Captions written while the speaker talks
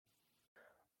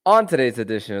On today's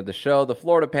edition of the show, the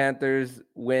Florida Panthers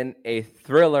win a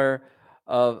thriller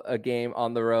of a game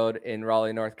on the road in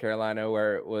Raleigh, North Carolina,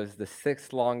 where it was the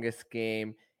sixth longest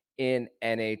game in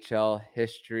NHL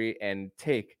history, and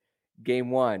take game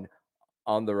one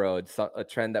on the road, a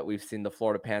trend that we've seen the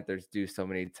Florida Panthers do so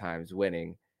many times,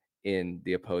 winning in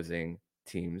the opposing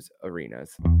team's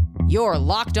arenas. You're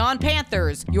Locked On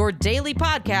Panthers, your daily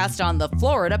podcast on the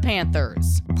Florida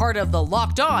Panthers. Part of the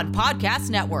Locked On Podcast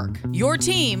Network, your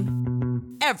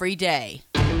team every day.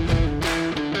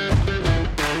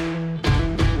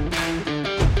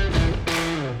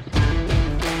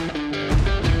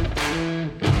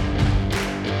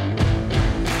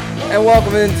 And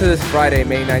welcome into this Friday,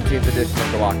 May 19th edition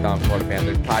of the Locked On Florida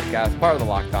Panthers podcast, part of the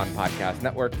Locked On Podcast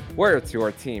Network, where it's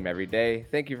your team every day.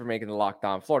 Thank you for making the Locked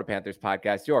On Florida Panthers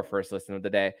podcast your first listen of the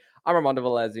day. I'm Armando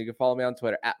Velez. You can follow me on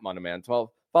Twitter at MondoMan12.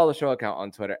 Follow the show account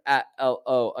on Twitter at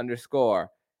LO_FLA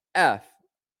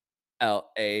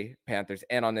Panthers,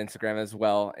 and on Instagram as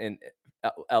well in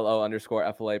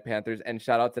LO_FLA Panthers. And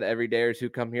shout out to the everydayers who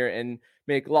come here and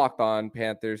make Locked On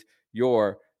Panthers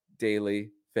your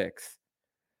daily fix.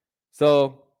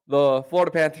 So the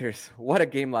Florida Panthers, what a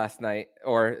game last night,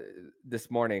 or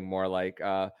this morning more like,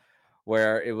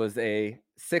 where it was a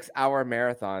 6-hour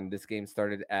marathon. This game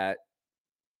started at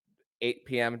 8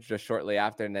 p.m. just shortly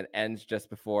after, and then ends just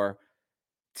before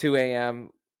 2 a.m.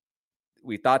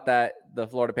 We thought that the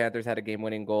Florida Panthers had a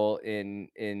game-winning goal in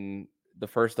the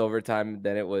first overtime.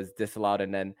 Then it was disallowed,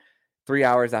 and then 3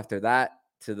 hours after that,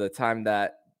 to the time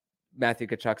that Matthew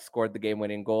Tkachuk scored the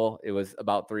game-winning goal, it was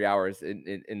about 3 hours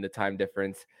in the time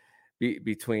difference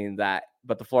between that.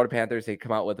 But the Florida Panthers, they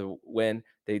come out with a win.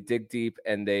 They dig deep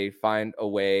and they find a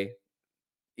way,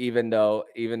 even though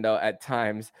at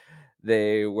times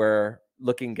they were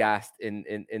looking gassed in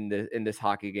this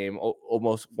hockey game.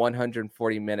 Almost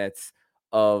 140 minutes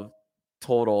of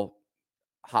total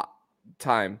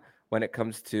time when it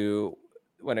comes to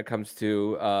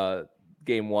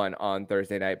game one on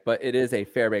Thursday night. But it is a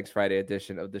Fairbanks Friday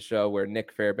edition of the show, where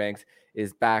Nick Fairbanks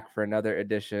is back for another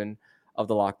edition of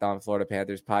the Locked On Florida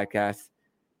Panthers podcast.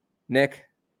 Nick,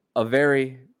 a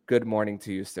very good morning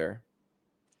to you, sir.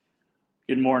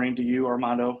 Good morning to you,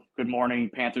 Armando. Good morning,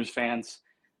 Panthers fans.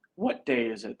 What day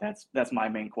is it? That's my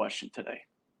main question today.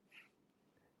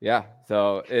 Yeah,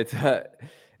 so it's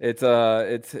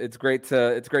great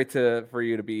for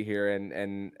you to be here,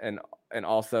 and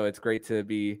also it's great to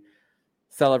be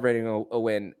celebrating a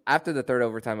win after the third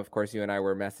overtime. Of course, you and I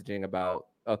were messaging about,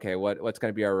 okay, what's going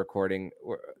to be our recording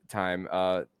time?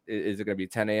 Is it going to be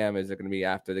 10 a.m.? Is it going to be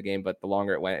after the game? But the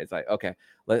longer it went, it's like, okay,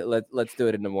 let's do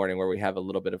it in the morning, where we have a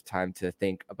little bit of time to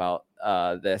think about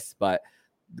this. But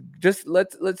just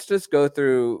let's just go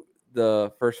through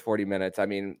the first 40 minutes. I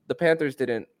mean, the Panthers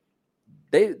didn't.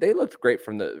 They looked great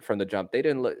from the jump. They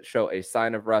didn't show a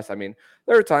sign of rust. I mean,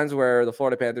 there were times where the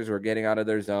Florida Panthers were getting out of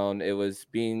their zone.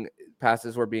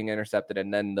 Passes were being intercepted,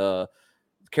 and then the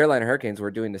Carolina Hurricanes were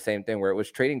doing the same thing, where it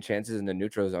was trading chances in the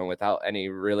neutral zone without any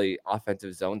really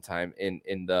offensive zone time in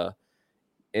the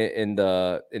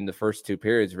first two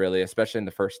periods, really, especially in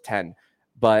the first 10.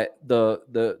 But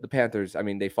the Panthers, I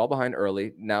mean, they fall behind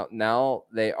early. Now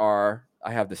they are.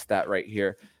 I have the stat right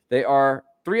here. They are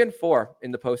 3-4 in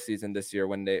the postseason this year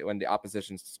when the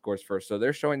opposition scores first. So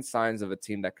they're showing signs of a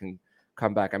team that can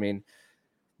come back. I mean,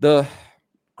 the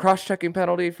cross-checking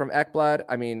penalty from Ekblad,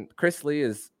 I mean, Chris Lee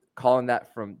is calling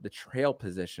that from the trail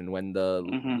position when the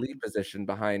lead position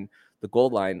behind the goal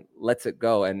line lets it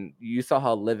go. And you saw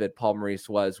how livid Paul Maurice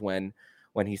was when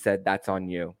he said, "That's on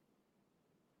you."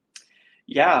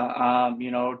 Yeah,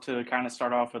 to kind of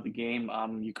start off with the game,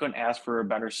 you couldn't ask for a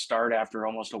better start after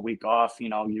almost a week off.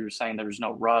 You were saying there's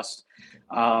no rust.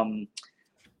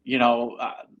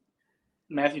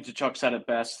 Matthew Tkachuk said it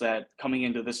best, that coming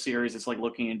into this series, it's like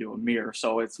looking into a mirror.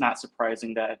 So it's not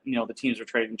surprising that, the teams are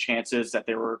trading chances, that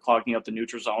they were clogging up the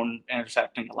neutral zone,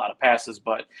 intercepting a lot of passes.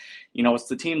 But, it's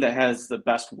the team that has the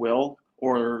best will,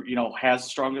 or, has the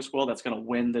strongest will, that's going to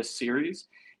win this series.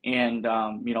 And,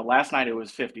 last night it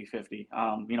was 50-50.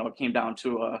 It came down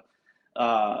to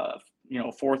a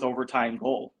fourth overtime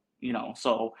goal,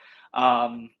 So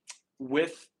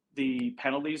with the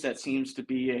penalties, that seems to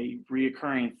be a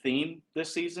reoccurring theme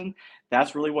this season.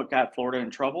 That's really what got Florida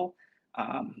in trouble.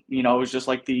 It was just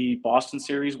like the Boston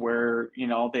series where,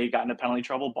 they got into penalty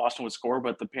trouble. Boston would score,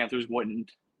 but the Panthers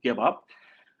wouldn't give up.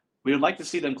 We would like to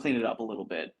see them clean it up a little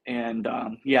bit. And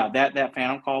that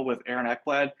phantom call with Aaron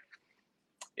Ekblad,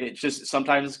 it just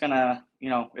sometimes it's gonna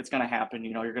happen.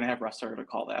 You're gonna have Russ to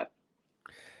call that.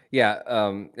 Yeah,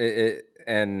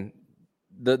 and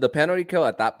the penalty kill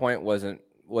at that point wasn't.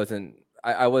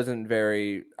 I wasn't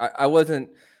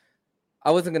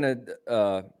I wasn't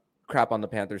gonna crap on the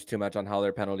Panthers too much on how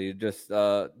their penalty. Just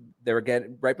they were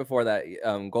getting right before that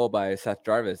goal by Seth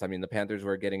Jarvis. I mean, the Panthers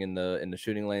were getting in the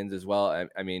shooting lanes as well.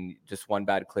 I mean, just one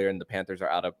bad clear and the Panthers are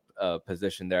out of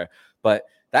position there. But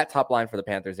that top line for the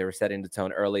Panthers, they were setting the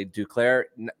tone early. Duclair,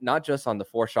 not just on the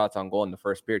 4 shots on goal in the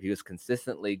first period, he was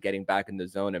consistently getting back in the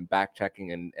zone and back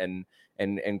checking and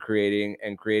creating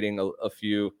a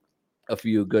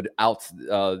few good outs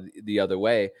the other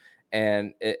way.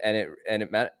 And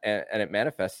it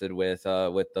manifested with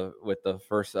the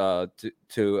first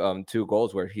two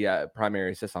goals where he had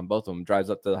primary assists on both of them. Drives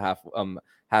up to the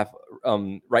half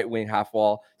right wing half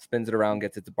wall, spins it around,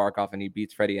 gets it to Barkov, and he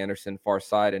beats Freddie Anderson far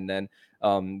side. And then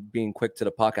being quick to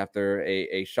the puck after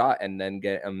a shot, and then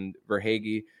get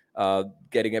Verhaeghe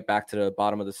getting it back to the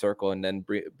bottom of the circle, and then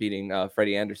beating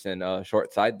Freddie Anderson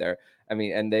short side there. I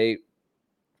mean,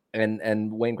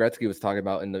 and Wayne Gretzky was talking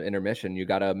about in the intermission, you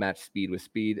got to match speed with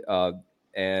speed,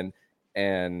 and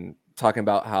talking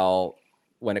about how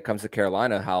when it comes to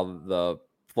Carolina, how the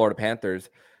Florida Panthers,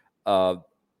 the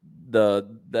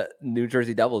New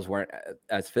Jersey Devils weren't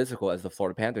as physical as the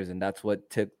Florida Panthers, and that's what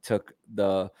took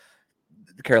the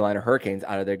Carolina Hurricanes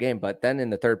out of their game. But then in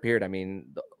the third period, I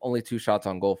mean, only 2 shots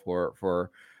on goal for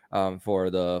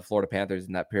the Florida Panthers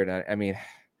in that period. I mean,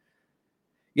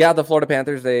 yeah, the Florida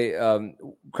Panthers, they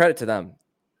credit to them.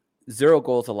 0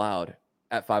 goals allowed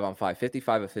at 5-on-5,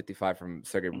 55 of 55 from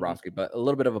Sergei Bobrovsky, but a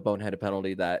little bit of a boneheaded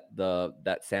penalty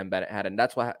that Sam Bennett had. And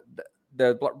that's what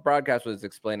the broadcast was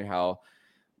explaining, how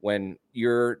when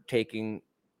you're taking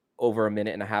over a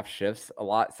minute and a half shifts a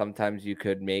lot, sometimes you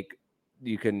can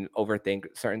overthink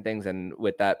certain things. And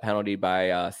with that penalty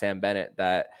by Sam Bennett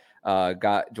that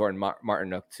got Jordan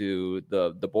Martinook to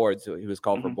the board, so he was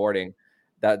called for boarding.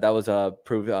 That was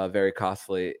proved very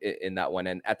costly in that one.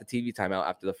 And at the TV timeout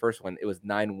after the first one, it was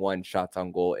 9-1 shots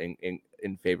on goal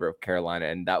in favor of Carolina.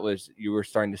 And you were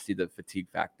starting to see the fatigue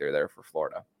factor there for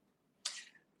Florida.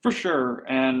 For sure.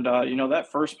 And,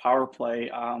 that first power play,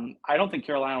 I don't think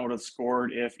Carolina would have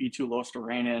scored if Eetu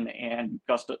Luostarinen and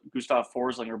Gustav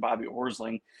Forsling or Bobby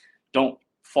Orslin don't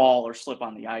fall or slip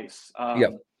on the ice.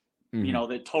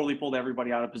 They totally pulled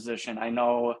everybody out of position. I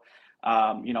know,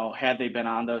 had they been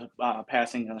on the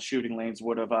passing and the shooting lanes,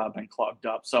 would have been clogged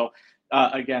up. So,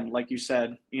 again, like you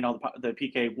said, the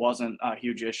PK wasn't a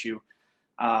huge issue.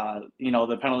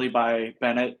 The penalty by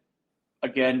Bennett,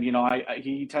 again,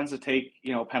 he tends to take,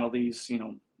 penalties,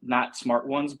 not smart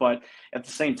ones, but at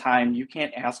the same time, you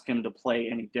can't ask him to play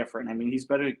any different. I mean, he's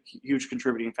been a huge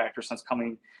contributing factor since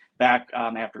coming back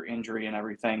after injury and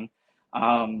everything.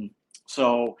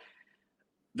 So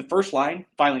the first line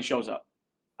finally shows up.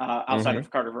 Outside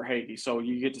of Carter Verhaeghe. So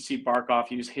you get to see Barkov,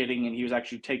 he was hitting and he was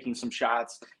actually taking some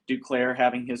shots. Duclair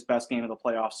having his best game of the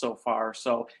playoffs so far.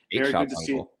 So very good to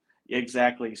see. Goal.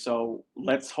 Exactly. So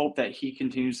let's hope that he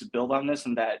continues to build on this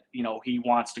and that, he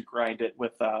wants to grind it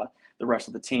with the rest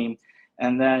of the team.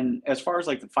 And then as far as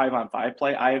like the 5-on-5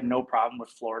 play, I have no problem with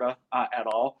Florida at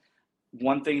all.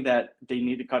 One thing that they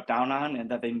need to cut down on and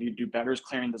that they need to do better is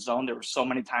clearing the zone. There were so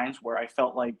many times where I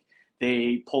felt like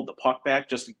they pulled the puck back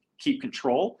just to keep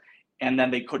control, and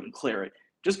then they couldn't clear it.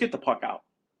 Just get the puck out.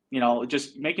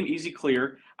 Just make an easy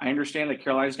clear. I understand that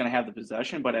Carolina's going to have the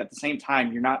possession, but at the same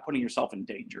time, you're not putting yourself in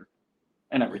danger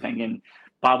and everything. And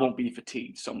Bob won't be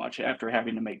fatigued so much after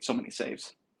having to make so many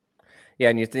saves. Yeah,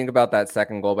 and you think about that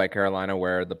second goal by Carolina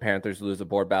where the Panthers lose a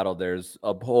board battle. There's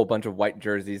a whole bunch of white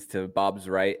jerseys to Bob's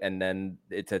right, and then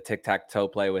it's a tic-tac-toe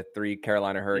play with 3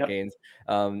 Carolina Hurricanes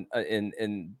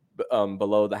in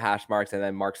below the hash marks, and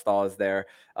then Mark Stahl is there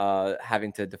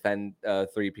having to defend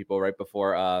 3 people right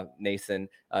before Nason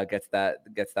gets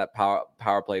that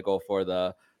power play goal for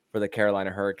the Carolina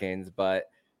Hurricanes. But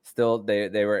still,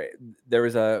 there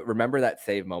was a remember that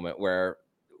save moment where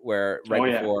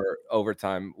before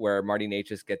overtime, where Marty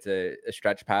Necas gets a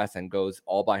stretch pass and goes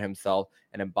all by himself,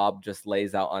 and then Bob just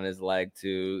lays out on his leg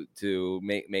to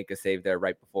make a save there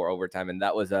right before overtime. And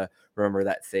that was a remember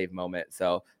that save moment.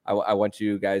 So I want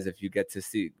you guys, if you get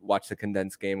to watch the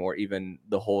condensed game or even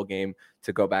the whole game,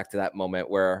 to go back to that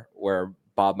moment where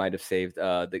Bob might have saved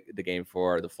the game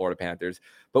for the Florida Panthers.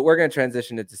 But we're going to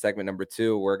transition into segment number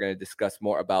 2. We're going to discuss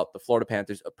more about the Florida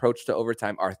Panthers' approach to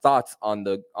overtime, our thoughts on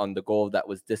the goal that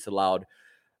was disallowed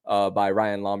by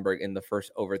Ryan Lomberg in the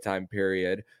first overtime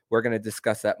period. We're going to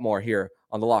discuss that more here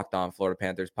on the Locked On Florida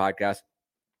Panthers podcast.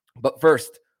 But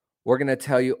first, we're going to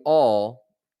tell you all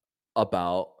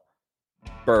about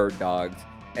Bird Dogs.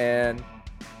 And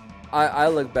I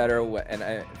look better and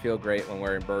I feel great when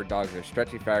wearing Bird Dogs. They're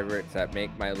stretchy fabrics that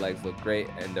make my legs look great,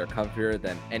 and they're comfier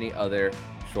than any other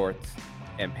shorts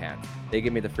and pants. They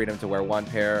give me the freedom to wear one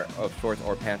pair of shorts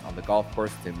or pants on the golf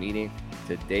course to meeting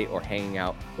to date or hanging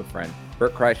out with friends.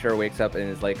 Bert Kreischer wakes up in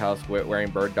his lake house wearing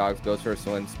bird dogs, goes for a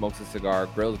swim, smokes a cigar,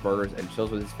 grills burgers, and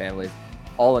chills with his family,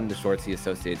 all in the shorts he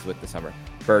associates with the summer.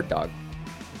 Bird dog.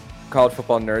 College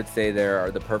football nerds say they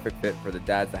are the perfect fit for the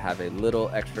dads that have a little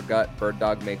extra gut. Bird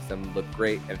dog makes them look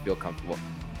great and feel comfortable.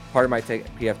 Part of my take,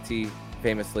 PFT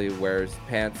famously wears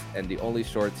pants, and the only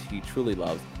shorts he truly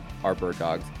loves are bird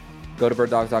dogs. Go to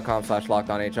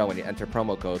birddogs.com/LockedOnHL when you enter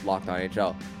promo code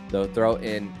LockedOnHL. They'll throw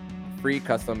in free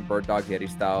custom Bird Dogs Yeti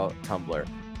style tumbler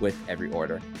with every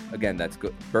order. Again, that's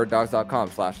good.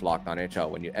 birddogs.com/LockedOnHL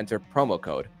when you enter promo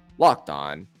code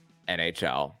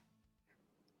LockedOnNHL.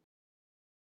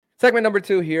 Segment number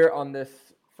 2 here on this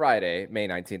Friday, May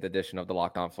 19th edition of the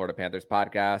Locked On Florida Panthers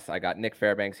podcast. I got Nick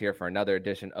Fairbanks here for another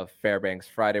edition of Fairbanks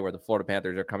Friday, where the Florida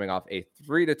Panthers are coming off a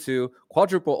 3-2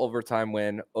 quadruple overtime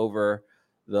win over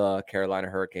the Carolina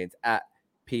Hurricanes at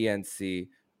PNC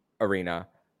Arena.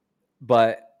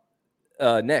 But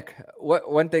Nick,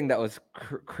 one thing that was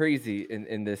crazy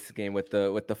in this game with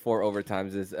the 4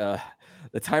 overtimes is the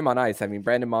time on ice. I mean,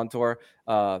 Brandon Montour,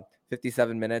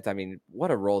 57 minutes. I mean,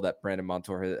 what a role that Brandon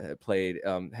Montour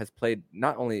has played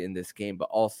not only in this game but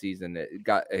all season. It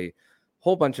got a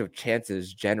whole bunch of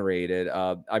chances generated.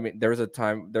 I mean, there was a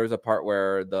part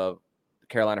where the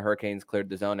Carolina Hurricanes cleared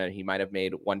the zone and he might have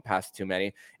made one pass too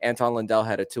many. Anton Lundell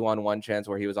had a 2-on-1 chance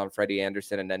where he was on Freddie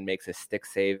Anderson and then makes a stick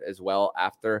save as well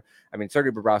after. I mean,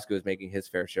 Sergei Bobrovsky was making his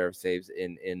fair share of saves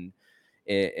in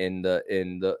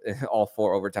all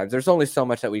 4 overtimes. There's only so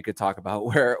much that we could talk about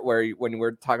where when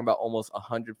we're talking about almost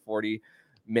 140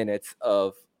 minutes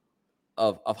of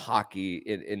hockey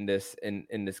in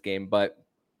this game. But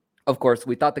of course,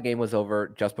 we thought the game was over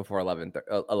just before 11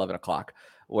 o'clock,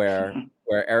 where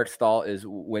Eric Stahl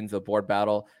wins the board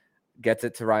battle, gets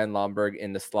it to Ryan Lomberg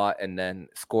in the slot, and then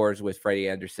scores with Freddie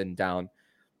Anderson down.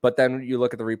 But then you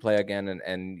look at the replay again,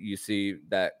 and you see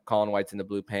that Colin White's in the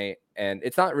blue paint. And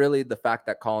it's not really the fact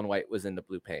that Colin White was in the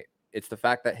blue paint. It's the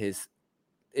fact that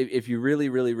if you really,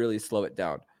 really, really slow it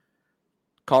down,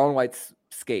 Colin White's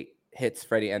skate hits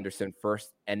Freddie Anderson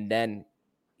first, and then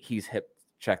he's hip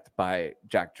checked by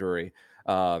Jack Drury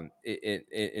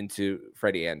into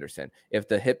Freddie Anderson. If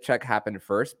the hip check happened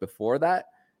first before that,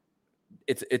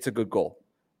 it's a good goal.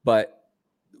 But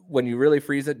when you really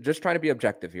freeze it, just trying to be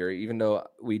objective here, even though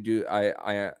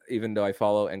I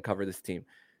follow and cover this team,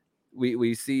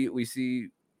 we see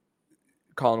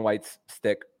Colin White's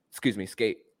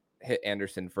skate hit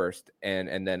Anderson first,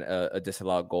 and then a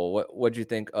disallowed goal. What do you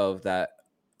think of that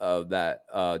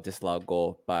disallowed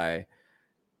goal by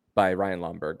Ryan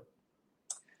Lomberg?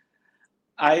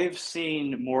 I've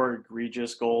seen more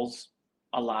egregious goals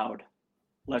allowed.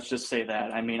 Let's just say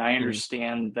that. I mean, I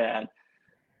understand that,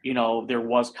 there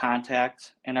was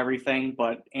contact and everything,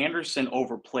 but Anderson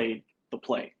overplayed the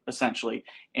play, essentially.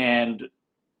 And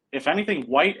if anything,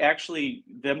 White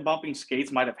them bumping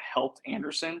skates might have helped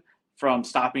Anderson from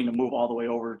stopping to move all the way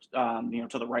over,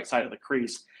 to the right side of the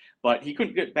crease. But he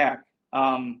couldn't get back.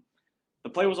 The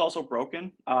play was also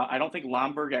broken. I don't think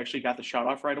Lomberg actually got the shot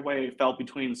off right away. It fell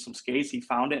between some skates. He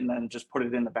found it and then just put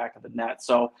it in the back of the net.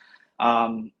 So,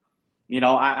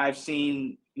 I've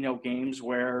seen, games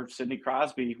where Sidney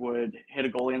Crosby would hit a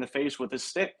goalie in the face with his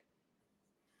stick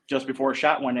just before a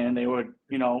shot went in. They would,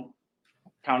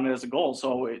 count it as a goal.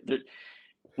 So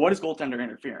what is goaltender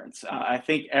interference? I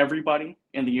think everybody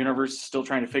in the universe is still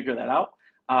trying to figure that out.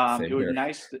 It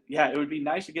would be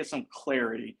nice to get some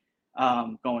clarity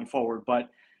going forward. But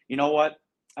you know what?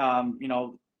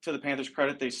 To the Panthers'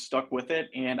 credit, they stuck with it.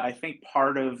 And I think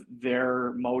part of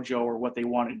their mojo or what they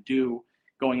want to do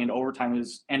going into overtime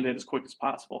is end it as quick as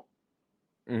possible.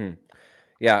 Mm-hmm.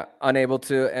 Yeah, unable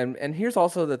to. And here's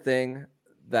also the thing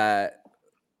that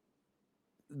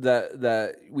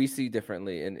we see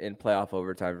differently in playoff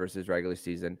overtime versus regular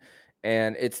season.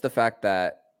 And it's the fact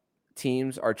that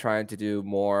teams are trying to do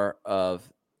more of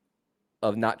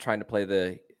not trying to play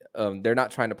they're not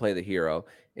trying to play the hero.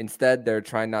 Instead, they're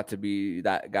trying not to be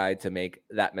that guy to make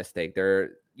that mistake.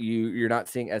 You're not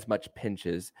seeing as much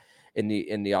pinches in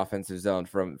the offensive zone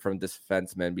from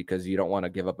defensemen because you don't want to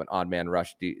give up an odd man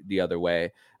rush the other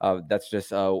way. That's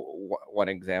just one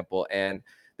example. And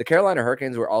the Carolina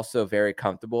Hurricanes were also very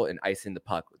comfortable in icing the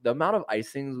puck. The amount of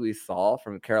icings we saw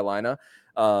from Carolina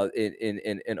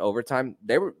in overtime,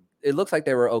 it looks like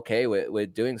they were okay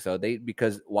with doing so.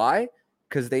 Why?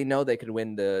 Because they know they could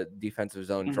win the defensive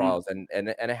zone draws, and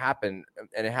it happened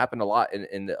a lot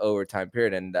in the overtime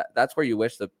period, and that's where you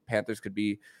wish the Panthers could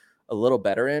be a little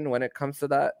better in when it comes to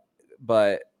that.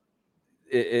 But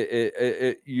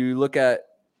you look at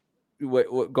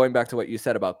going back to what you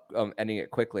said about ending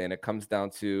it quickly, and it comes down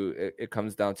to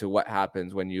what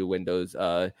happens when you win those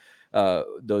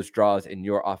draws in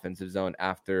your offensive zone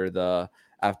after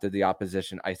the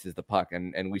opposition ices the puck,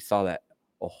 and we saw that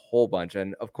a whole bunch,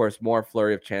 and of course more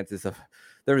flurry of chances.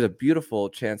 There was a beautiful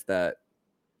chance that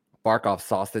Barkov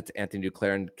sauced it to Anthony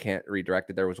Duclair and can't redirect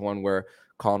it. There was one where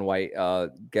Colin White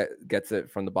gets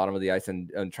it from the bottom of the ice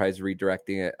and tries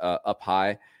redirecting it up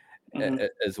high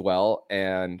as well.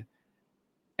 And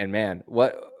man,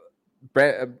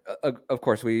 of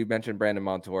course we mentioned Brandon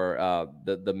Montour,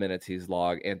 the minutes he's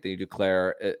logged, Anthony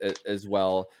Duclair as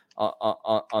well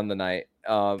on the night.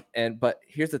 But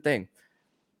here's the thing,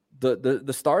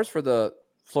 the stars for the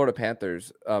Florida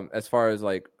Panthers, as far as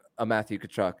like a Matthew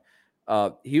Tkachuk,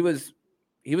 he was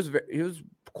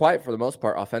quiet for the most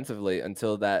part offensively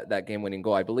until that game winning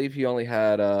goal. I believe he only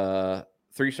had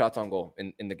 3 shots on goal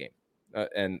in the game,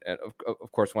 and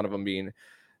of course one of them being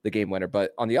the game winner.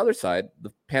 But on the other side,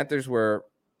 the Panthers were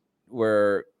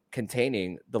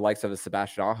containing the likes of a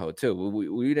Sebastian Aho too.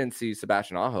 We didn't see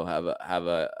Sebastian Aho have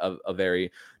a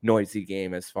very noisy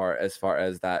game as far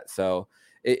as that. So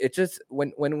it just,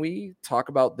 when we talk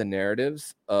about the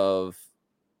narratives of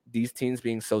these teams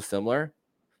being so similar,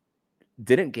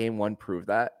 didn't game 1 prove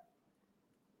that?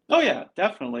 Oh yeah,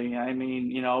 definitely. I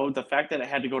mean, the fact that it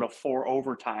had to go to 4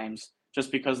 overtimes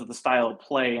just because of the style of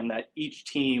play, and that each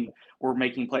team were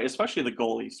making plays, especially the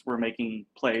goalies were making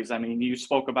plays. I mean, you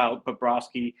spoke about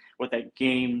Bobrovsky with that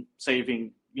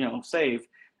game-saving, save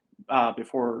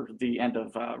before the end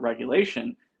of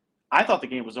regulation. I thought the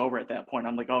game was over at that point.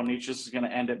 I'm like, oh, Nietzsche is going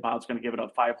to end it. Bob's going to give it a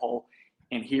 5-hole.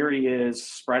 And here he is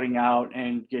spreading out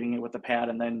and getting it with the pad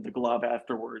and then the glove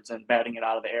afterwards and batting it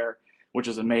out of the air, which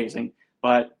is amazing.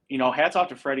 But, hats off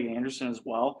to Freddie Anderson as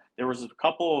well. There was a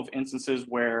couple of instances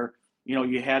where,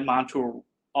 you had Montour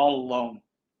all alone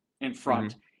in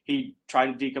front. Mm-hmm. He tried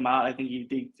to deke him out. I think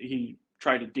he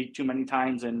tried to deke too many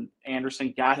times, and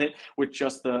Anderson got it with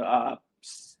just the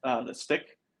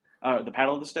stick, the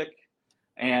paddle of the stick.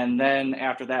 And then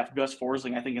after that, Gus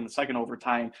Forsling, I think in the second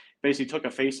overtime, basically took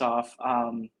a face-off,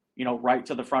 right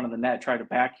to the front of the net, tried to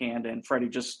backhand, and Freddie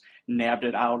just nabbed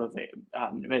it out of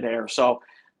midair. So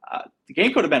the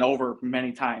game could have been over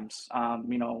many times,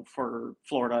 for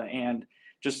Florida, and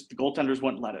just the goaltenders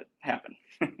wouldn't let it happen.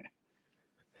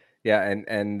 Yeah,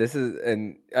 and this is,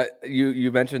 and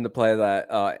you mentioned the play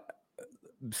that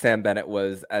Sam Bennett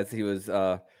was as he was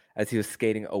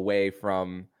skating away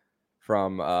from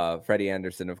Freddie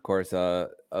Anderson, of course,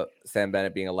 Sam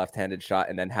Bennett being a left-handed shot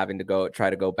and then having to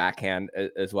try to go backhand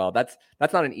as well. That's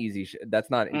not an easy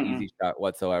easy shot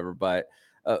whatsoever. But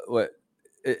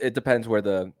it depends where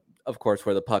the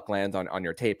puck lands on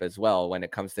your tape as well when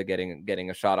it comes to getting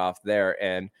a shot off there.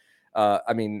 And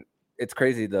I mean, it's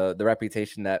crazy the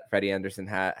reputation that Freddie Anderson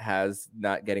has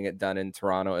not getting it done in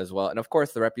Toronto as well, and of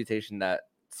course the reputation that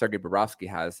Sergei Bobrovsky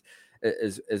has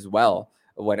as well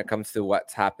when it comes to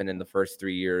what's happened in the first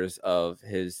 3 years of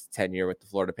his tenure with the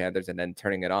Florida Panthers and then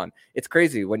turning it on. It's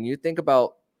crazy when you think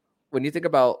about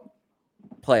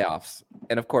playoffs.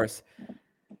 And of course,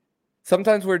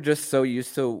 sometimes we're just so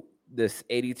used to this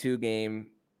 82 game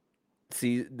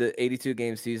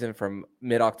season from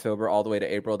mid-October all the way to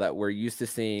April that we're used to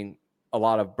seeing a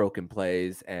lot of broken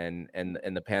plays and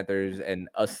the Panthers and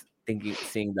us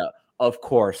seeing the of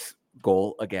course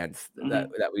goal against that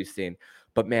we've seen.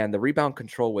 But man, the rebound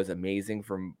control was amazing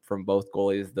from both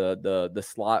goalies. The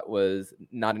slot was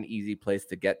not an easy place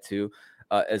to get to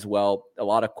as well. A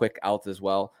lot of quick outs as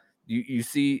well. You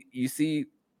see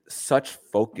such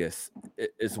focus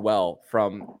as well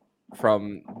from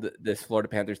this Florida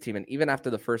Panthers team. And even after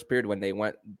the first period when they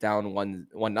went down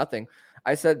 1-0,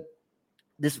 I said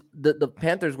the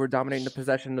Panthers were dominating the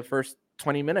possession the first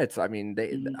 20 minutes. I mean,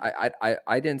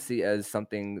 I didn't see as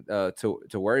something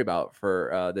to worry about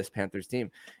for this Panthers team.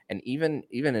 And even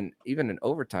in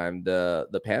overtime,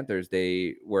 the Panthers,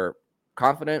 they were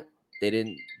confident. They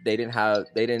didn't have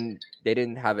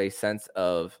a sense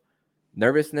of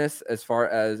nervousness as far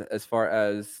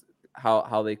as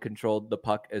how they controlled the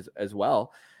puck as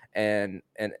well. And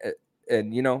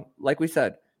like we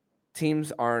said,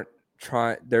 teams aren't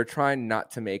they're trying not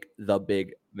to make the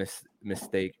big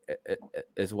mistake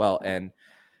as well. And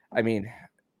I mean,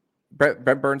 Brent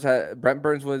Burns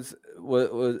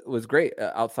was great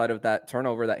outside of that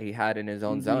turnover that he had in his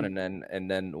own zone, and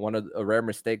then a rare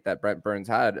mistake that Brent Burns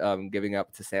had, giving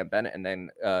up to Sam Bennett, and then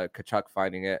Tkachuk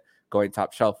finding it going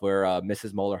top shelf where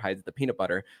Mrs. Moeller hides the peanut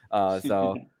butter.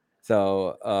 So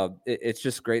it's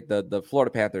just great. The Florida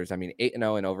Panthers, I mean,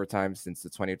 8-0 in overtime since the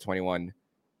 2021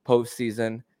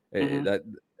 postseason.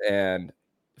 And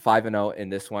 5-0 in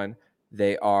this one.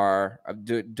 They are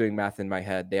doing math in my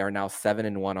head. They are now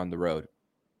 7-1 on the road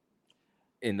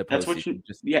in the That's what you, postseason.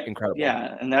 Just yeah, incredible.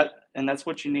 yeah, and that's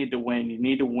what you need to win. You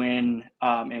need to win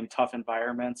in tough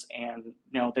environments, and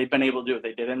they've been able to do it.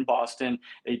 They did it in Boston.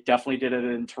 They definitely did it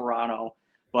in Toronto.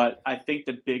 But I think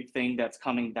the big thing that's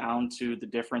coming down to the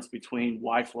difference between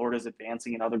why Florida's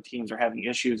advancing and other teams are having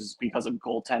issues is because of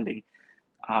goaltending.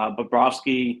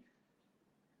 Bobrovsky,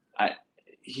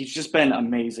 he's just been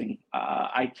amazing.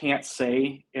 I can't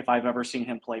say if I've ever seen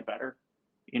him play better.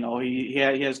 He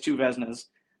has two Vezinas.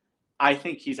 I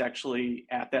think he's actually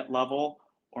at that level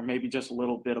or maybe just a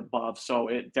little bit above. So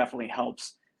it definitely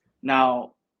helps.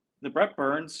 Now, the Brett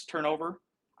Burns turnover,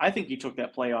 I think he took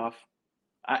that play off.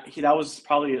 That was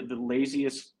probably the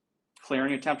laziest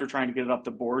clearing attempt or trying to get it up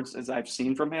the boards as I've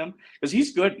seen from him because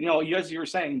he's good. As you were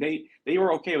saying, they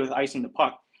were okay with icing the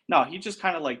puck. No, he just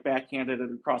kind of like backhanded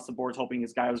it across the boards, hoping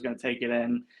his guy was going to take it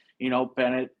in.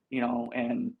 Bennett,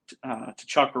 and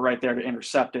Tkachuk were right there to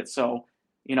intercept it. So,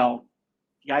 you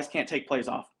guys can't take plays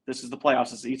off. This is the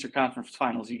playoffs. It's the Eastern Conference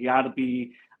Finals. You got to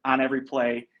be on every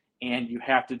play, and you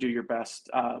have to do your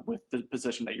best with the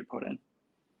position that you're put in.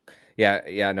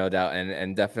 Yeah, no doubt,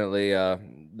 and definitely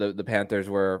the Panthers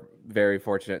were very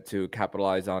fortunate to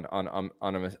capitalize on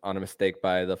a mistake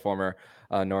by the former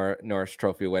Norris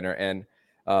Trophy winner, and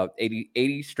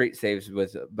 80 straight saves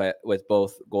with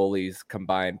both goalies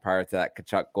combined prior to that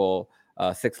Tkachuk goal.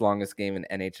 Sixth longest game in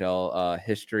NHL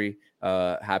history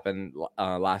happened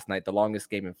last night. The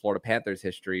longest game in Florida Panthers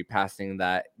history, passing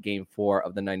that Game 4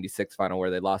 of the '96 final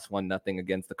where they lost 1-0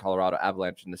 against the Colorado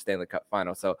Avalanche in the Stanley Cup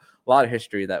final. So a lot of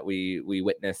history that we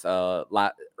witnessed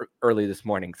early this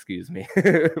morning. Excuse me,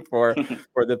 for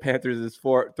the Panthers'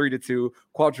 3-2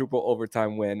 quadruple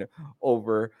overtime win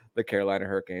over the Carolina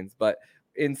Hurricanes. But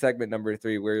in segment number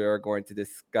 3, we are going to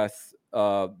discuss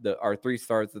our 3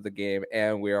 stars of the game,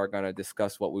 and we are going to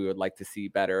discuss what we would like to see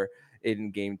better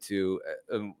in Game 2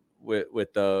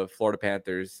 with the Florida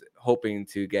Panthers hoping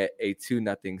to get a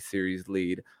 2-0 series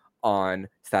lead on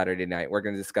Saturday night. We're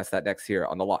going to discuss that next here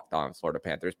on the Locked On Florida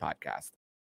Panthers podcast.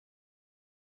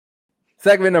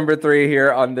 Segment number 3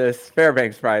 here on this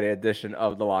Fairbanks Friday edition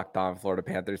of the Locked On Florida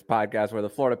Panthers podcast, where the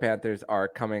Florida Panthers are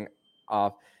coming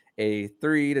off a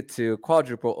 3-2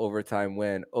 quadruple overtime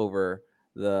win over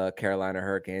the Carolina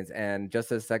Hurricanes. And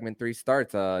just as segment 3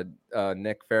 starts,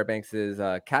 Nick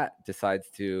Fairbanks's cat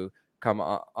decides to come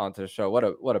onto the show.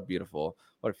 What a beautiful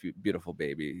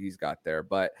baby he's got there.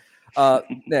 But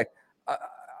Nick,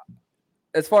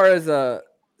 as far as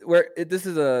this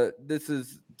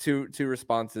is two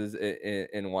responses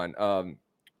in one.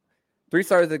 3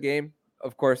 stars of the game,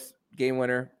 of course, game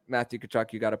winner Matthew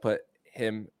Tkachuk. You got to put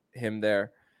him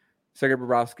there. Sergei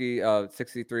Bobrovsky,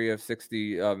 63 of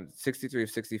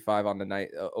 65 on the night,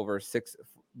 over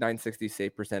 960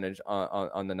 save percentage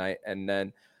on the night, and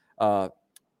then I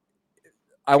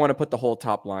want to put the whole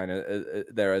top line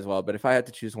there as well. But if I had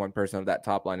to choose one person of that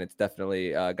top line, it's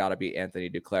definitely got to be Anthony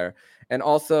Duclair. And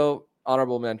also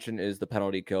honorable mention is the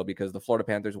penalty kill, because the Florida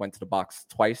Panthers went to the box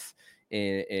twice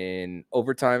in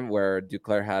overtime, where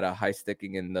Duclair had a high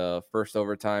sticking in the first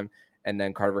overtime, and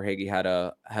then Carter Verhaeghe had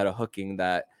a hooking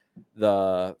that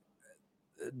that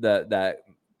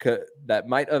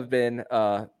might have been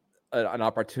an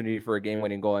opportunity for a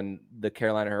game-winning goal, and the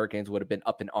Carolina Hurricanes would have been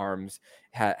up in arms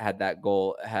had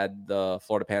the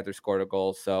Florida Panthers scored a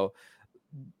goal. So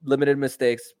limited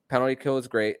mistakes. Penalty kill is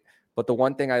great, but the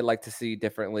one thing I like to see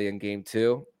differently in Game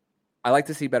 2, I like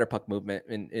to see better puck movement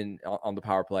on the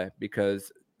power play, because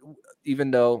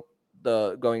even though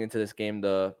going into this game,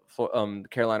 the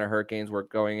Carolina Hurricanes were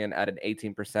going in at an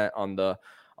 18% on the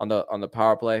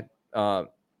power play.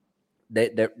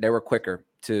 They were quicker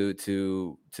to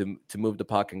move the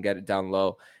puck and get it down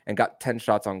low, and got 10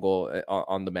 shots on goal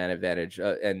on the man advantage.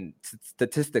 And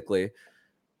statistically,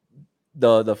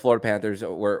 the Florida Panthers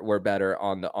were better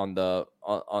on the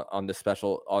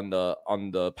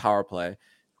power play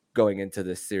going into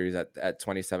this series at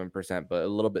 27%, but a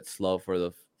little bit slow for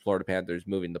the Florida Panthers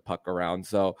moving the puck around.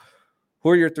 So who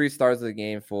are your 3 stars of the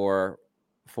game for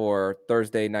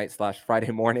Thursday night /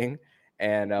 Friday morning?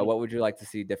 And what would you like to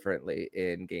see differently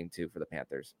in Game 2 for the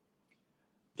Panthers?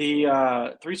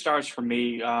 The 3 stars for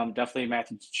me, definitely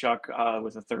Matthew Tkachuk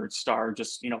with a 3rd star,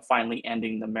 just, finally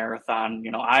ending the marathon.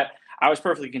 I was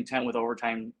perfectly content with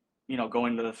overtime,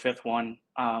 going to the 5th one,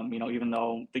 even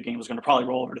though the game was going to probably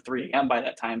roll over to 3 a.m. by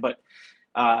that time. But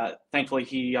thankfully,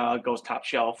 he goes top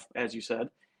shelf, as you said.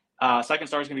 2nd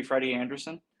star is going to be Freddie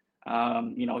Anderson.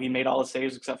 He made all the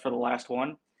saves except for the last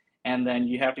one. And then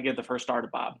you have to give the 1st star to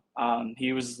Bob.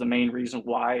 He was the main reason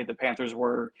why the Panthers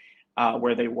were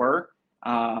where they were.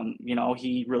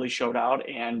 He really showed out,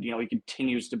 and he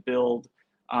continues to build,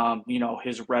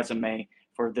 his resume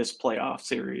for this playoff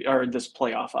series or this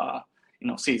playoff,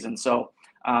 season. So,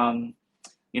 what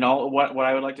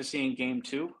I would like to see in game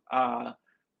two,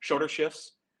 shorter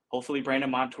shifts. Hopefully, Brandon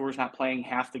Montour is not playing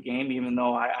half the game, even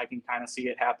though I can kind of see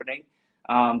it happening.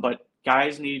 But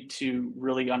guys need to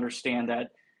really understand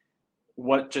that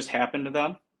what just happened to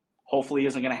them hopefully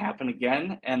isn't going to happen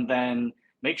again, and then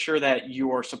make sure that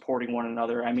you are supporting one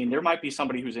another. I mean, there might be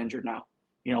somebody who's injured now.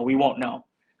 We won't know.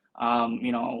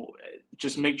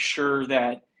 Just make sure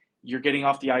that you're getting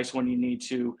off the ice when you need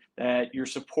to, that you're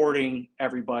supporting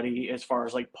everybody as far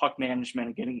as like puck management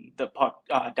and getting the puck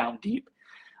down deep.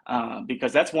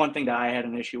 Because that's one thing that I had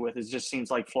an issue with. It just seems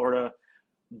like Florida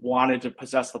wanted to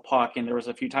possess the puck, and there was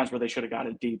a few times where they should have got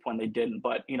it deep when they didn't,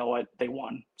 but you know what, they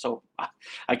won, so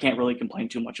I can't really complain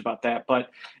too much about that.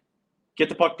 But get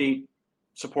the puck deep,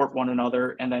 support one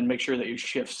another, and then make sure that your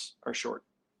shifts are short.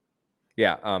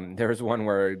 Yeah, there was one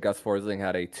where Gus Forsling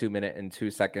had a 2-minute and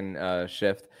 2-second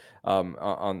shift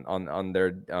on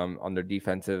their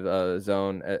defensive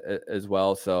zone as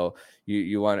well. So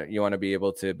you want to be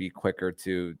able to be quicker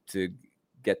to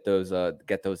get those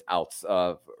outs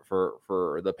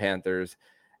for the Panthers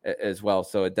as well.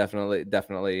 So it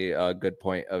definitely a good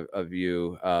point of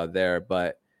view there.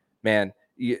 But man,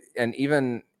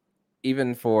 even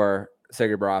for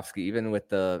Sergei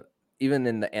Bobrovsky, even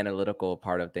in the analytical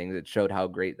part of things, it showed how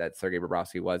great that Sergei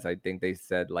Bobrovsky was. I think they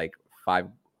said like five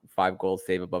goals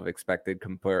save above expected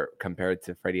compared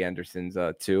to Freddie Anderson's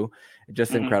 2.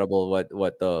 Just incredible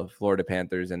what the Florida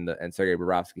Panthers and Sergei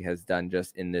Bobrovsky has done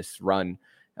just in this run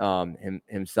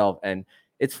himself. And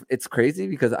it's crazy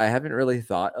because I haven't really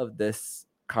thought of this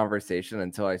conversation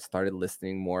until I started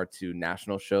listening more to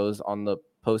national shows on the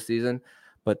postseason.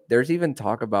 But there's even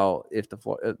talk about if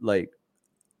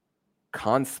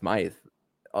Conn Smythe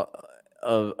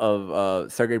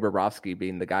of Sergei Bobrovsky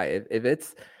being the guy. If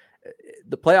it's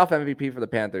the playoff MVP for the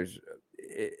Panthers,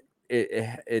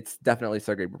 it's definitely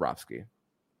Sergei Bobrovsky.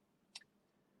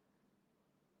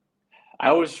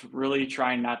 I was really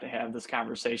trying not to have this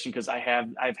conversation because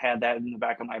I've had that in the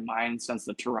back of my mind since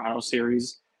the Toronto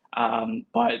series.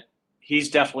 But he's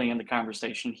definitely in the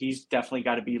conversation. He's definitely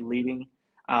got to be leading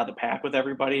the pack with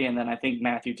everybody. And then I think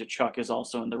Matthew Tkachuk is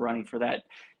also in the running for that.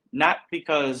 Not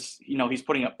because, he's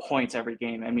putting up points every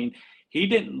game. I mean, he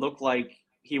didn't look like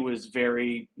he was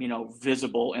very,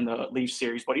 visible in the Leafs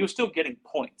series, but he was still getting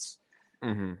points.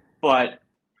 Mm-hmm. But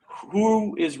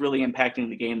who is really impacting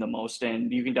the game the most?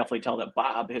 And you can definitely tell that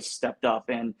Bob has stepped up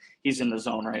and he's in the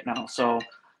zone right now. So,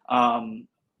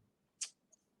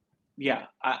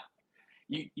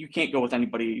 you can't go with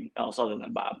anybody else other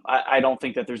than Bob. I don't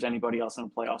think that there's anybody else in the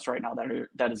playoffs right now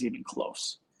that is even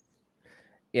close.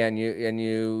 Yeah,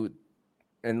 and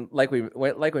like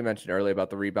we mentioned earlier about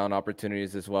the rebound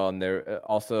opportunities as well, and they're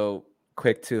also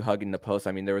quick to hugging the post.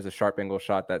 I mean, there was a sharp angle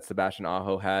shot that Sebastian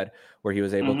Aho had where he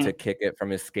was able to kick it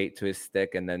from his skate to his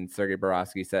stick, and then Sergei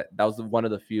Bobrovsky said that was one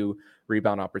of the few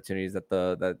rebound opportunities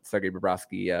that Sergei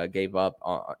Bobrovsky gave up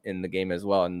in the game as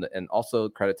well, and also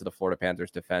credit to the Florida Panthers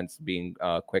defense being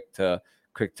quick to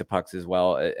pucks as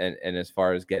well, and as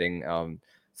far as getting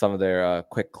some of their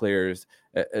quick clears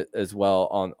as well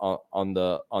on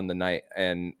the night.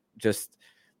 And just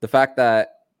the fact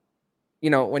that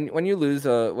when you lose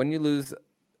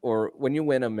or when you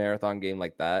win a marathon game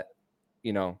like that,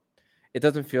 it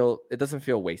doesn't feel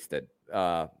wasted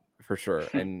for sure.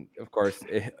 And of course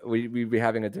we'd be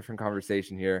having a different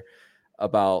conversation here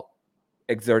about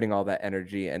exerting all that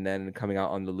energy and then coming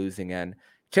out on the losing end.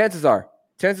 Chances are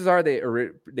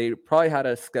they probably had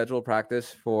a scheduled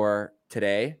practice for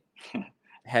today,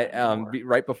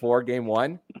 right before game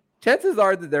 1. Chances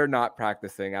are that they're not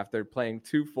practicing after playing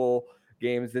 2 full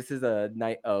games. This is a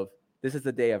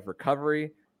day of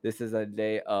recovery. This is a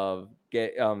day of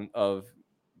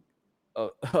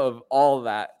all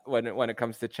that when it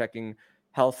comes to checking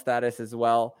health status as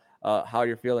well, how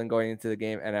you're feeling going into the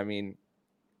game. And I mean,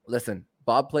 listen,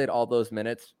 Bob played all those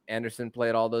minutes. Anderson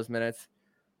played all those minutes,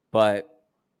 but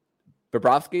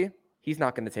Bobrovsky, he's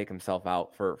not going to take himself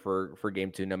out for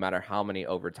game 2, no matter how many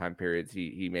overtime periods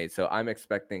he made. So I'm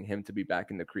expecting him to be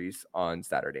back in the crease on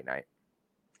Saturday night.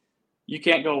 You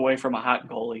can't go away from a hot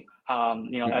goalie.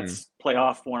 That's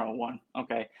playoff 101.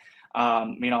 Okay.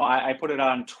 I put it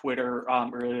on Twitter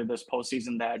earlier this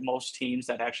postseason that most teams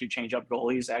that actually change up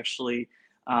goalies actually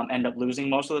end up losing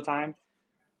most of the time.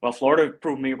 Well, Florida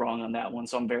proved me wrong on that one,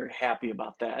 so I'm very happy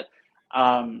about that.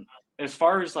 As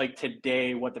far as like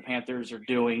today, what the Panthers are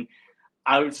doing,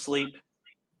 I would sleep,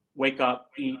 wake up,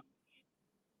 eat,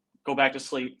 go back to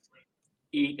sleep,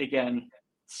 eat again,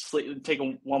 sleep, take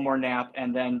one more nap,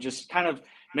 and then just kind of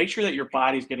make sure that your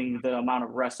body's getting the amount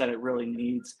of rest that it really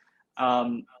needs.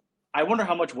 I wonder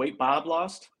how much weight Bob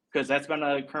lost, because that's been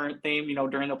a current theme,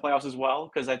 during the playoffs as well.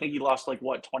 Because I think he lost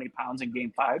 20 pounds in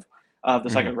Game 5 of the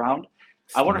second round.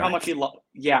 I wonder how much he lost.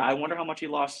 Yeah, I wonder how much he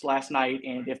lost last night,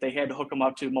 and if they had to hook him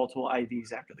up to multiple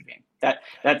IVs after the game.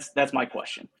 That's my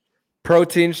question.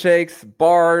 Protein shakes,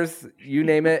 bars, you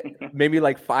name it. Maybe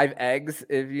 5 eggs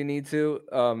if you need to.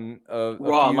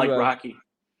 Raw, like Rocky.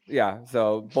 Yeah.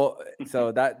 So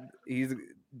that he's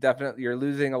definitely, you're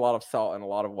losing a lot of salt and a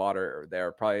lot of water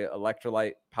there. Probably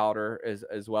electrolyte powder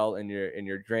as well in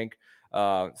your drink.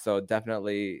 So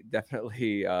definitely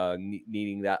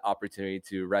needing that opportunity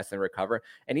to rest and recover.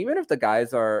 And even if the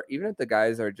guys are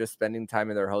just spending time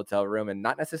in their hotel room and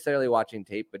not necessarily watching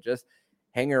tape, but just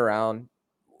hanging around,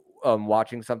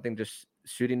 watching something, just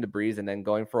shooting the breeze and then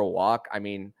going for a walk. I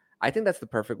mean, I think that's the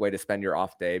perfect way to spend your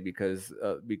off day because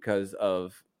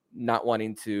of not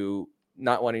wanting to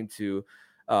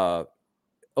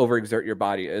overexert your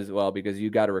body as well, because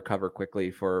you got to recover quickly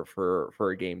for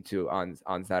a game too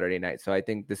on Saturday night. So I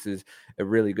think this is a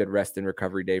really good rest and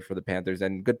recovery day for the Panthers.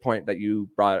 And good point that you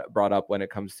brought up when it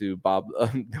comes to Bob,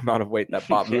 the amount of weight that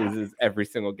Bob loses every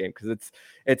single game, because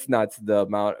it's nuts the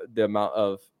amount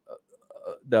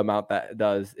that it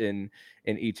does in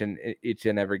each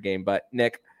and every game. But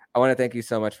Nick, I want to thank you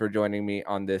so much for joining me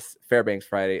on this Fairbanks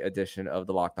Friday edition of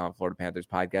the Locked On Florida Panthers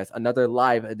podcast, another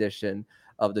live edition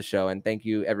of the show. And thank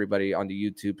you everybody on the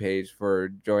YouTube page for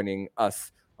joining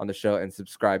us on the show and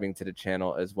subscribing to the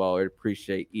channel as well. I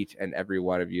appreciate each and every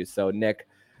one of you. So Nick,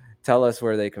 tell us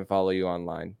where they can follow you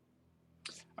online.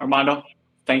 Armando,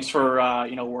 thanks for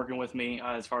working with me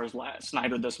as far as last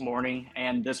night or this morning,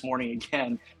 and this morning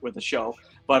again with the show.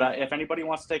 But if anybody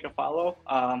wants to take a follow,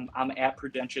 I'm at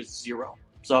Prudentious0.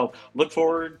 So look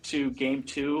forward to Game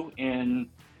 2 in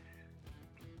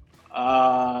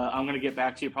I'm going to get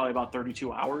back to you probably about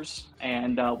 32 hours,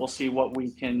 and we'll see what we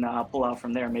can pull out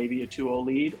from there. Maybe a 2-0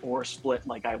 lead or a split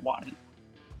like I wanted.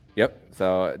 Yep.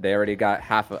 So they already got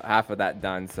half of that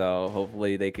done. So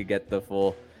hopefully they could get the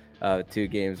full 2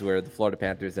 games, where the Florida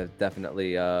Panthers have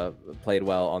definitely played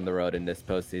well on the road in this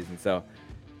postseason. So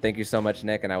thank you so much,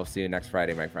 Nick, and I will see you next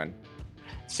Friday, my friend.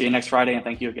 See you next Friday, and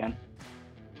thank you again.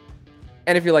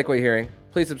 And if you like what you're hearing,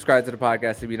 please subscribe to the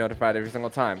podcast to be notified every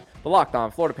single time the Locked On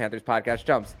Florida Panthers podcast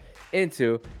jumps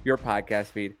into your podcast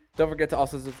feed. Don't forget to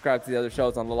also subscribe to the other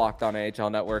shows on the Locked On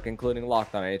NHL network, including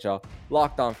Locked On NHL,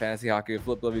 Locked On Fantasy Hockey with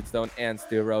Flip Livingstone and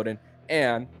Stu Roden,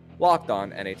 and Locked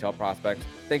On NHL Prospects.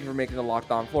 Thank you for making the Locked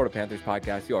On Florida Panthers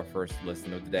podcast your first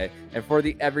listen of the day. And for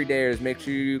the everydayers, make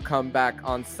sure you come back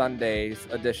on Sunday's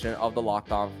edition of the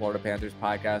Locked On Florida Panthers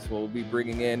podcast. We'll be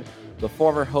bringing in the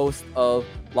former host of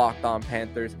Locked On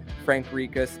Panthers, Frank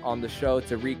Rikas, on the show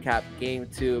to recap Game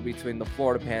 2 between the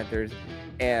Florida Panthers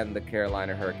and the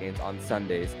Carolina Hurricanes on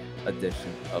Sunday's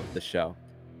edition of the show.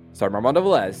 So I'm Armando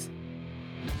Velez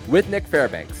with Nick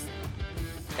Fairbanks,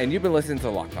 and you've been listening to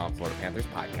the Locked On Florida Panthers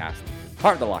podcast,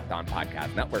 part of the Locked On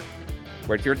Podcast Network,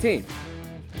 where it's your team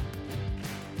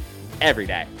every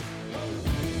day.